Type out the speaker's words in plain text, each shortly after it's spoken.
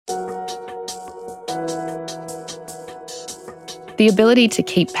The ability to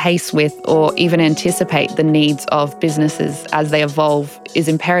keep pace with or even anticipate the needs of businesses as they evolve is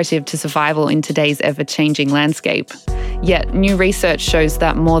imperative to survival in today's ever-changing landscape. Yet, new research shows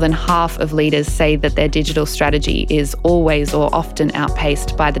that more than half of leaders say that their digital strategy is always or often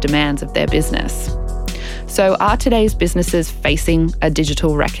outpaced by the demands of their business. So, are today's businesses facing a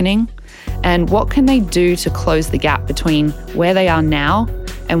digital reckoning? And what can they do to close the gap between where they are now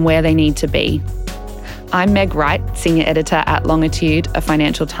and where they need to be? I'm Meg Wright, Senior Editor at Longitude, a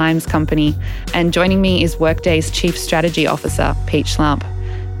Financial Times company, and joining me is Workday's Chief Strategy Officer, Pete Schlampp.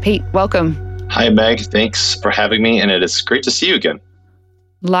 Pete, welcome. Hi, Meg. Thanks for having me, and it is great to see you again.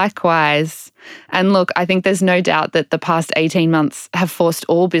 Likewise. And look, I think there's no doubt that the past 18 months have forced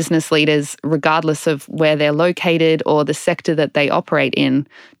all business leaders, regardless of where they're located or the sector that they operate in,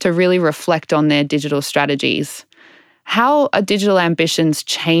 to really reflect on their digital strategies. How are digital ambitions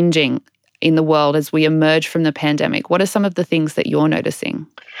changing in the world as we emerge from the pandemic? What are some of the things that you're noticing?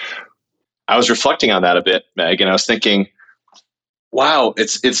 I was reflecting on that a bit, Meg, and I was thinking, wow,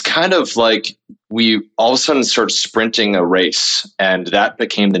 it's kind of like we all of a sudden started sprinting a race, and that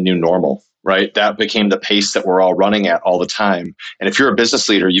became the new normal, right? That became the pace that we're all running at all the time. And if you're a business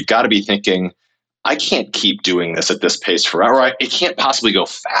leader, you've got to be thinking, I can't keep doing this at this pace forever. It can't possibly go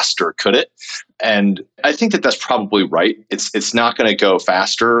faster, could it? And I think that that's probably right. It's not going to go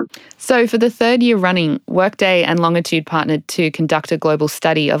faster. So for the third year running, Workday and Longitude partnered to conduct a global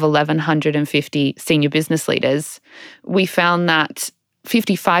study of 1,150 senior business leaders. We found that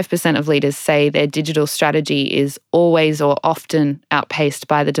 55% of leaders say their digital strategy is always or often outpaced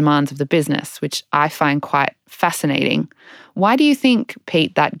by the demands of the business, which I find quite fascinating. Why do you think,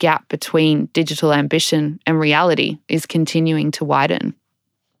 Pete, that gap between digital ambition and reality is continuing to widen?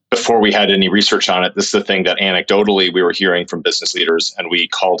 Before we had any research on it, this is the thing that anecdotally we were hearing from business leaders, and we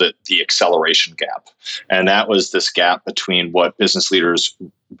called it the acceleration gap. And that was this gap between what business leaders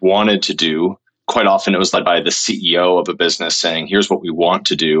wanted to do. Quite often it was led by the CEO of a business saying, here's what we want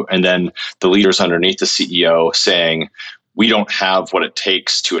to do. And then the leaders underneath the CEO saying, we don't have what it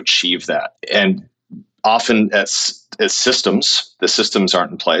takes to achieve that. And often it's systems. The systems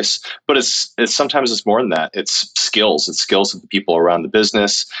aren't in place, but it's sometimes it's more than that. It's skills. It's skills of the people around the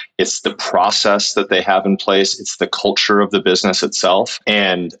business. It's the process that they have in place. It's the culture of the business itself.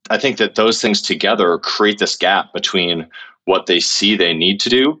 And I think that those things together create this gap between what they see they need to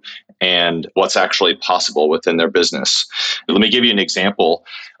do and what's actually possible within their business. Let me give you an example.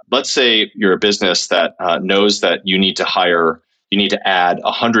 Let's say you're a business that knows that you need to add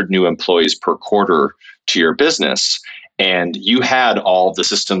 100 new employees per quarter to your business. And you had all of the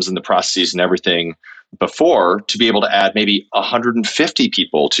systems and the processes and everything before to be able to add maybe 150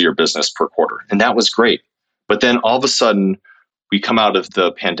 people to your business per quarter. And that was great. But then all of a sudden, we come out of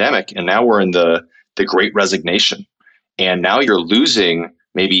the pandemic and now we're in the Great Resignation. And now you're losing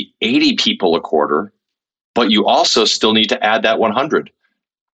maybe 80 people a quarter, but you also still need to add that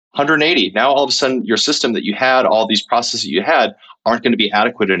 180. Now, all of a sudden, your system that you had, all these processes that you had, aren't going to be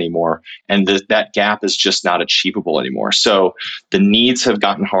adequate anymore. And that gap is just not achievable anymore. So the needs have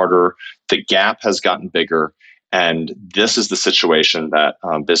gotten harder. The gap has gotten bigger. And this is the situation that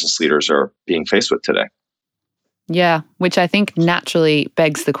business leaders are being faced with today. Yeah, which I think naturally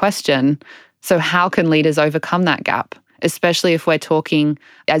begs the question, so how can leaders overcome that gap? Especially if we're talking,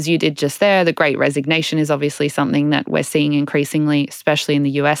 as you did just there, the Great Resignation is obviously something that we're seeing increasingly, especially in the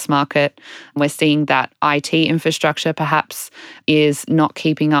US market. We're seeing that IT infrastructure perhaps is not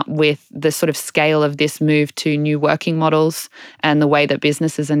keeping up with the sort of scale of this move to new working models and the way that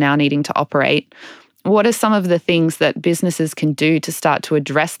businesses are now needing to operate. What are some of the things that businesses can do to start to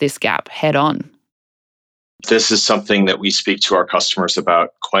address this gap head on? This is something that we speak to our customers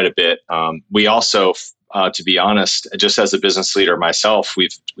about quite a bit. We also, to be honest, just as a business leader myself,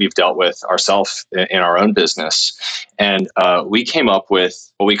 we've dealt with ourselves in our own business. And we came up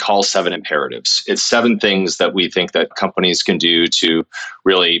with what we call 7 imperatives. It's 7 things that we think that companies can do to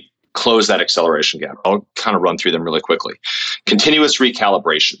really close that acceleration gap. I'll kind of run through them really quickly. Continuous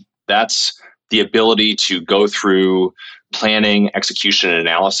recalibration. That's the ability to go through planning, execution, and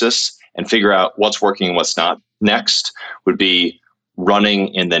analysis and figure out what's working and what's not. Next would be running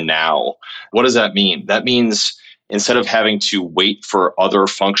in the now. What does that mean? That means instead of having to wait for other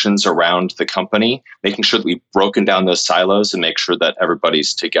functions around the company, making sure that we've broken down those silos and make sure that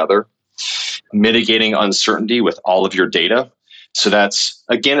everybody's together. Mitigating uncertainty with all of your data. So that's,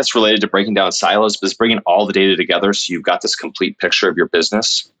 again, it's related to breaking down silos, but it's bringing all the data together so you've got this complete picture of your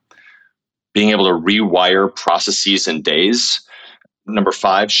business. Being able to rewire processes in days. Number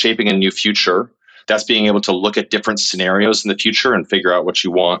 5, shaping a new future. That's being able to look at different scenarios in the future and figure out what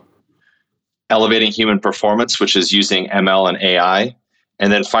you want. elevating human performance, which is using ML and AI,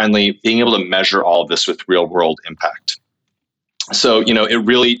 and then finally being able to measure all of this with real world impact. So, it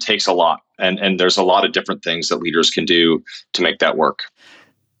really takes a lot, and there's a lot of different things that leaders can do to make that work.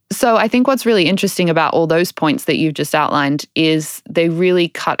 So I think what's really interesting about all those points that you've just outlined is they really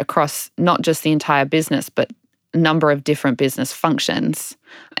cut across not just the entire business, but a number of different business functions.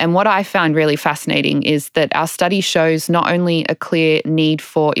 And what I found really fascinating is that our study shows not only a clear need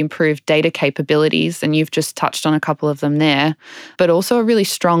for improved data capabilities, and you've just touched on a couple of them there, but also a really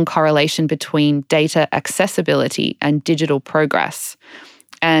strong correlation between data accessibility and digital progress.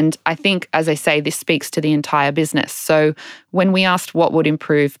 And I think, as I say, this speaks to the entire business. So when we asked what would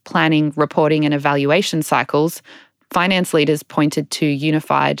improve planning, reporting, and evaluation cycles, finance leaders pointed to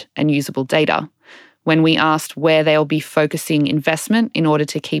unified and usable data. When we asked where they'll be focusing investment in order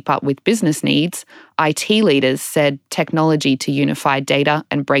to keep up with business needs, IT leaders said technology to unify data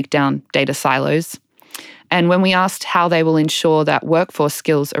and break down data silos. And when we asked how they will ensure that workforce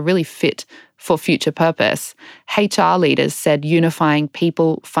skills are really fit for future purpose, HR leaders said unifying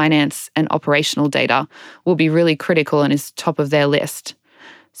people, finance, and operational data will be really critical and is top of their list.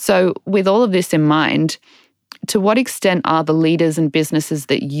 So with all of this in mind, to what extent are the leaders and businesses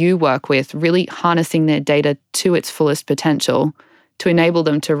that you work with really harnessing their data to its fullest potential to enable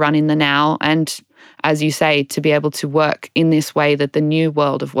them to run in the now and, as you say, to be able to work in this way that the new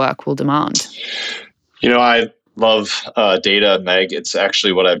world of work will demand? I love data, Meg. It's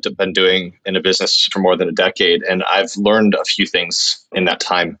actually what I've been doing in a business for more than a decade, and I've learned a few things in that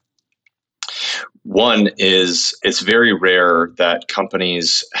time. One is it's very rare that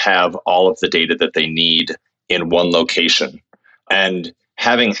companies have all of the data that they need in one location. And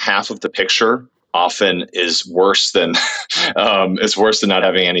having half of the picture often is worse than not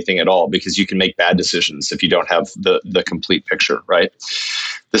having anything at all, because you can make bad decisions if you don't have the complete picture, right?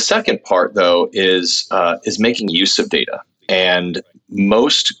 The second part, though, is making use of data. And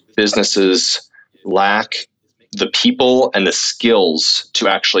most businesses lack the people and the skills to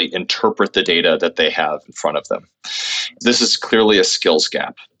actually interpret the data that they have in front of them. This is clearly a skills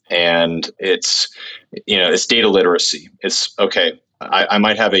gap. And it's data literacy. It's, okay, I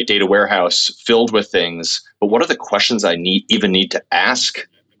might have a data warehouse filled with things, but what are the questions I even need to ask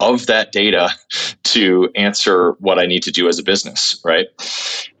of that data to answer what I need to do as a business, right?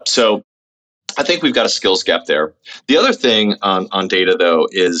 So I think we've got a skills gap there. The other thing on data, though,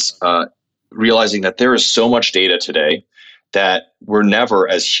 is realizing that there is so much data today that we're never,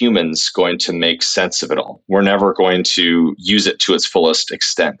 as humans, going to make sense of it all. We're never going to use it to its fullest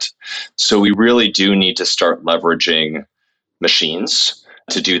extent. So we really do need to start leveraging machines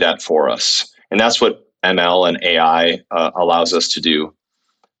to do that for us. And that's what ML and AI allows us to do.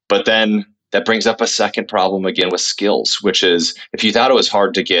 But then that brings up a second problem again with skills, which is if you thought it was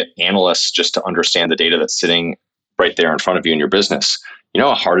hard to get analysts just to understand the data that's sitting right there in front of you in your business, you know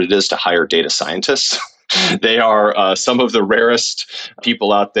how hard it is to hire data scientists? They are some of the rarest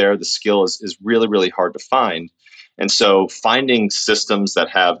people out there. The skill is really, really hard to find. And so finding systems that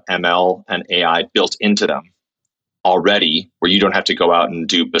have ML and AI built into them already, where you don't have to go out and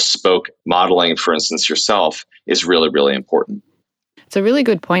do bespoke modeling, for instance, yourself, is really, really important. It's a really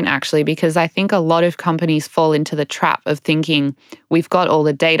good point, actually, because I think a lot of companies fall into the trap of thinking we've got all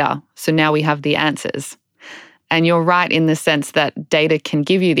the data, so now we have the answers. And you're right in the sense that data can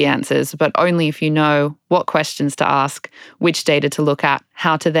give you the answers, but only if you know what questions to ask, which data to look at,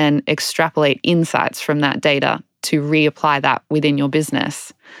 how to then extrapolate insights from that data to reapply that within your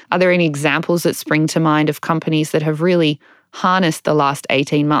business. Are there any examples that spring to mind of companies that have really harnessed the last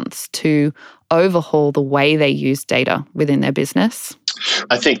 18 months to overhaul the way they use data within their business?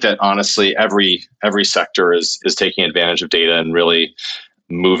 I think that honestly, every sector is taking advantage of data and really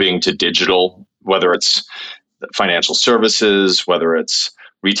moving to digital, whether it's financial services, whether it's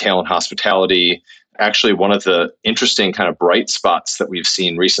retail and hospitality. Actually, one of the interesting kind of bright spots that we've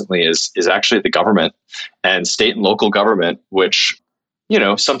seen recently is actually the government and state and local government, which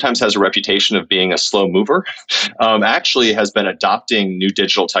sometimes has a reputation of being a slow mover, actually has been adopting new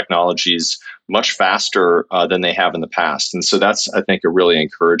digital technologies much faster than they have in the past. And so that's, I think, a really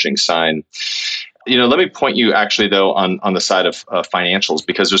encouraging sign. Let me point you actually, though, on the side of financials,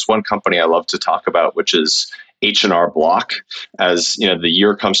 because there's one company I love to talk about, which is H&R Block. As the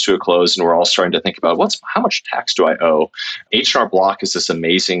year comes to a close and we're all starting to think about how much tax do I owe? H&R Block is this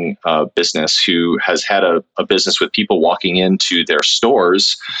amazing business who has had a business with people walking into their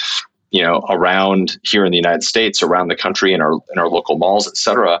stores, around here in the United States, around the country, in our local malls, et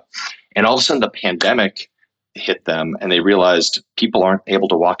cetera. And all of a sudden, the pandemic hit them, and they realized people aren't able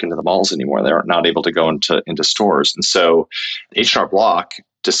to walk into the malls anymore. They're not able to go into stores. And so H&R Block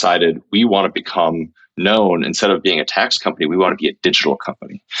decided we want to become known, instead of being a tax company, we want to be a digital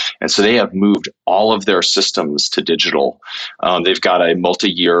company. And so they have moved all of their systems to digital. They've got a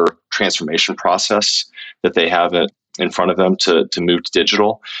multi-year transformation process that they have in front of them to move to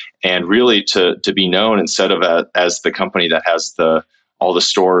digital, and really to be known instead of as the company that has all the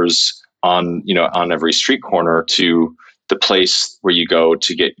stores on every street corner, to the place where you go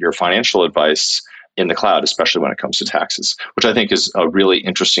to get your financial advice in the cloud, especially when it comes to taxes, which I think is a really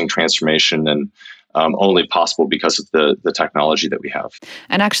interesting transformation, and only possible because of the technology that we have.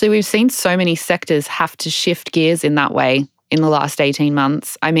 And actually, we've seen so many sectors have to shift gears in that way in the last 18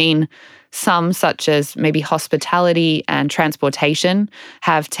 months. I mean, some, such as maybe hospitality and transportation,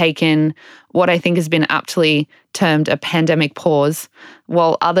 have taken what I think has been aptly termed a pandemic pause,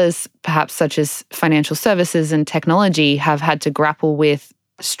 while others, perhaps such as financial services and technology, have had to grapple with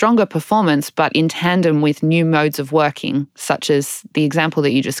stronger performance, but in tandem with new modes of working, such as the example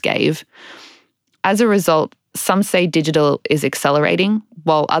that you just gave. As a result, some say digital is accelerating,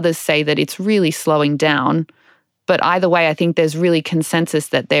 while others say that it's really slowing down. But either way, I think there's really consensus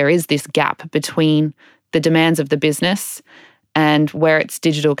that there is this gap between the demands of the business and where its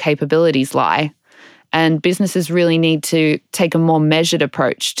digital capabilities lie. And businesses really need to take a more measured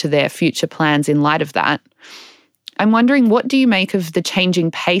approach to their future plans in light of that. I'm wondering, what do you make of the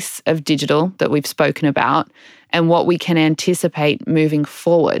changing pace of digital that we've spoken about, and what we can anticipate moving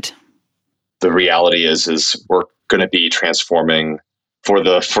forward? The reality is we're going to be transforming for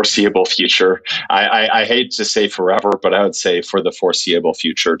the foreseeable future. I hate to say forever, but I would say for the foreseeable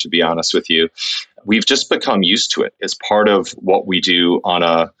future, to be honest with you. We've just become used to it. It's part of what we do on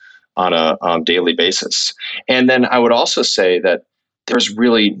a daily basis. And then I would also say that there's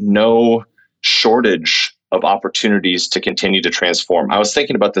really no shortage of opportunities to continue to transform. I was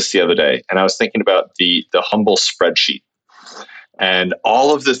thinking about this the other day, and I was thinking about the humble spreadsheet and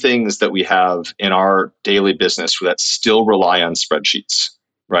all of the things that we have in our daily business that still rely on spreadsheets,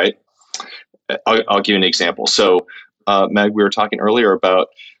 right? I'll give you an example. So, Meg, we were talking earlier about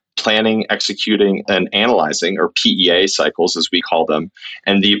planning, executing, and analyzing, or PEA cycles, as we call them,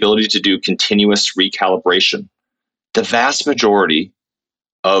 and the ability to do continuous recalibration. The vast majority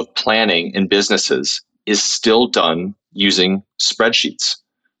of planning in businesses is still done using spreadsheets.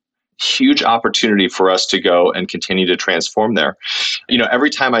 Huge opportunity for us to go and continue to transform there.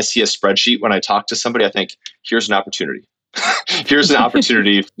 Every time I see a spreadsheet when I talk to somebody, I think, here's an opportunity. Here's an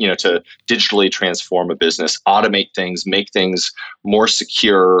opportunity, to digitally transform a business, automate things, make things more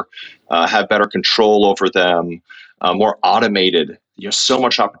secure, have better control over them, more automated. So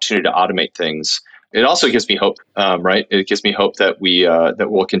much opportunity to automate things. It also gives me hope, right? It gives me hope that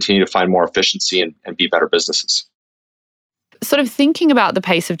we'll continue to find more efficiency and be better businesses. Sort of thinking about the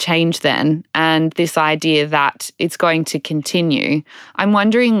pace of change then, and this idea that it's going to continue, I'm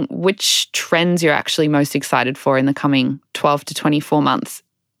wondering which trends you're actually most excited for in the coming 12 to 24 months.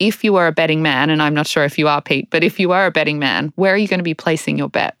 If you were a betting man, and I'm not sure if you are, Pete, but if you are a betting man, where are you going to be placing your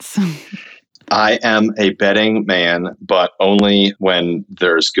bets? I am a betting man, but only when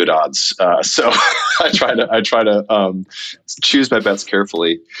there's good odds. So I try to choose my bets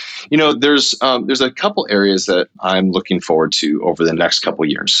carefully. There's a couple areas that I'm looking forward to over the next couple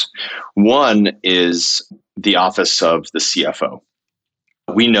years. One is the office of the CFO.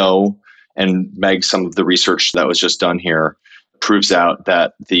 We know, and Meg, some of the research that was just done here proves out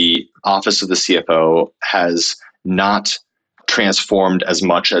that the office of the CFO has not transformed as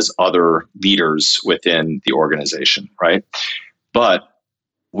much as other leaders within the organization, right? But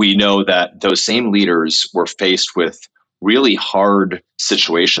we know that those same leaders were faced with really hard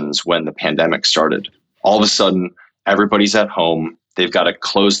situations when the pandemic started. All of a sudden, everybody's at home. They've got to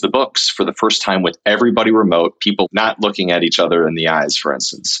close the books for the first time with everybody remote, people not looking at each other in the eyes, for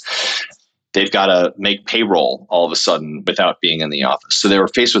instance. They've got to make payroll all of a sudden without being in the office. So they were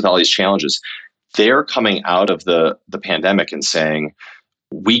faced with all these challenges. They're coming out of the pandemic and saying,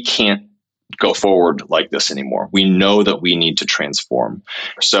 we can't go forward like this anymore. We know that we need to transform.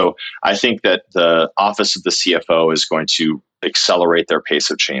 So I think that the office of the CFO is going to accelerate their pace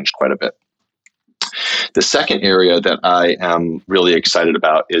of change quite a bit. The second area that I am really excited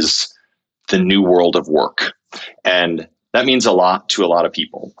about is the new world of work. And that means a lot to a lot of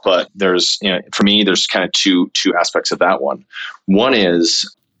people. But for me, there's kind of two aspects of that one. One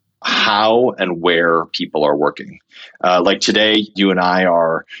is how and where people are working. Like today, you and I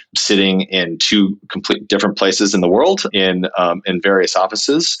are sitting in two complete different places in the world in various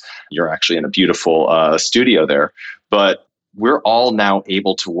offices. You're actually in a beautiful studio there, but we're all now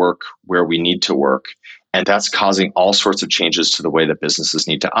able to work where we need to work. And that's causing all sorts of changes to the way that businesses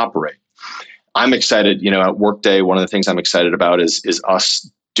need to operate. I'm excited, at Workday, one of the things I'm excited about is us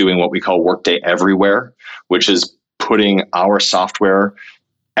doing what we call Workday Everywhere, which is putting our software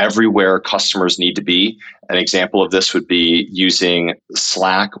everywhere customers need to be. An example of this would be using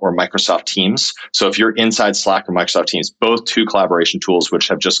Slack or Microsoft Teams. So if you're inside Slack or Microsoft Teams, both two collaboration tools which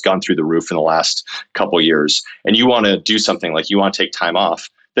have just gone through the roof in the last couple of years, and you want to do something like you want to take time off,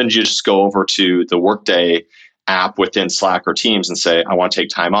 then you just go over to the Workday app within Slack or Teams and say, I want to take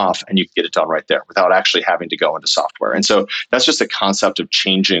time off, and you can get it done right there without actually having to go into software. And so that's just a concept of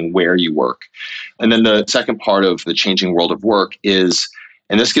changing where you work. And then the second part of the changing world of work is,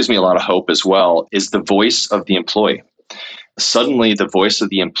 and this gives me a lot of hope as well, is the voice of the employee. Suddenly, the voice of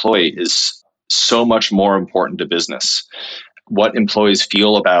the employee is so much more important to business. What employees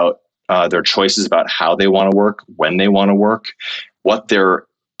feel about their choices about how they want to work, when they want to work, what their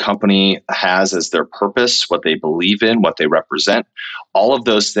company has as their purpose, what they believe in, what they represent. All of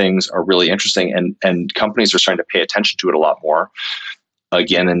those things are really interesting, and companies are starting to pay attention to it a lot more.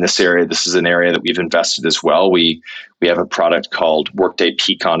 Again, in this area, this is an area that we've invested as well. We have a product called Workday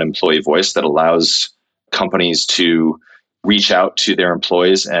Peakon Employee Voice that allows companies to reach out to their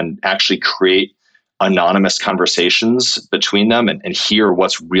employees and actually create anonymous conversations between them and hear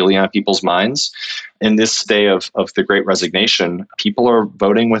what's really on people's minds. In this day of the Great Resignation, people are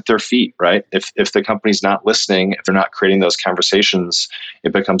voting with their feet, right? If the company's not listening, if they're not creating those conversations,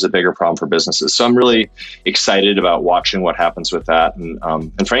 it becomes a bigger problem for businesses. So I'm really excited about watching what happens with that.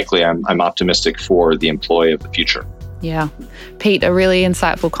 And frankly, I'm optimistic for the employee of the future. Yeah. Pete, a really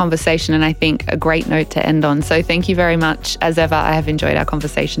insightful conversation, and I think a great note to end on. So thank you very much. As ever, I have enjoyed our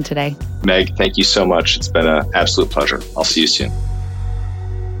conversation today. Meg, thank you so much. It's been an absolute pleasure. I'll see you soon.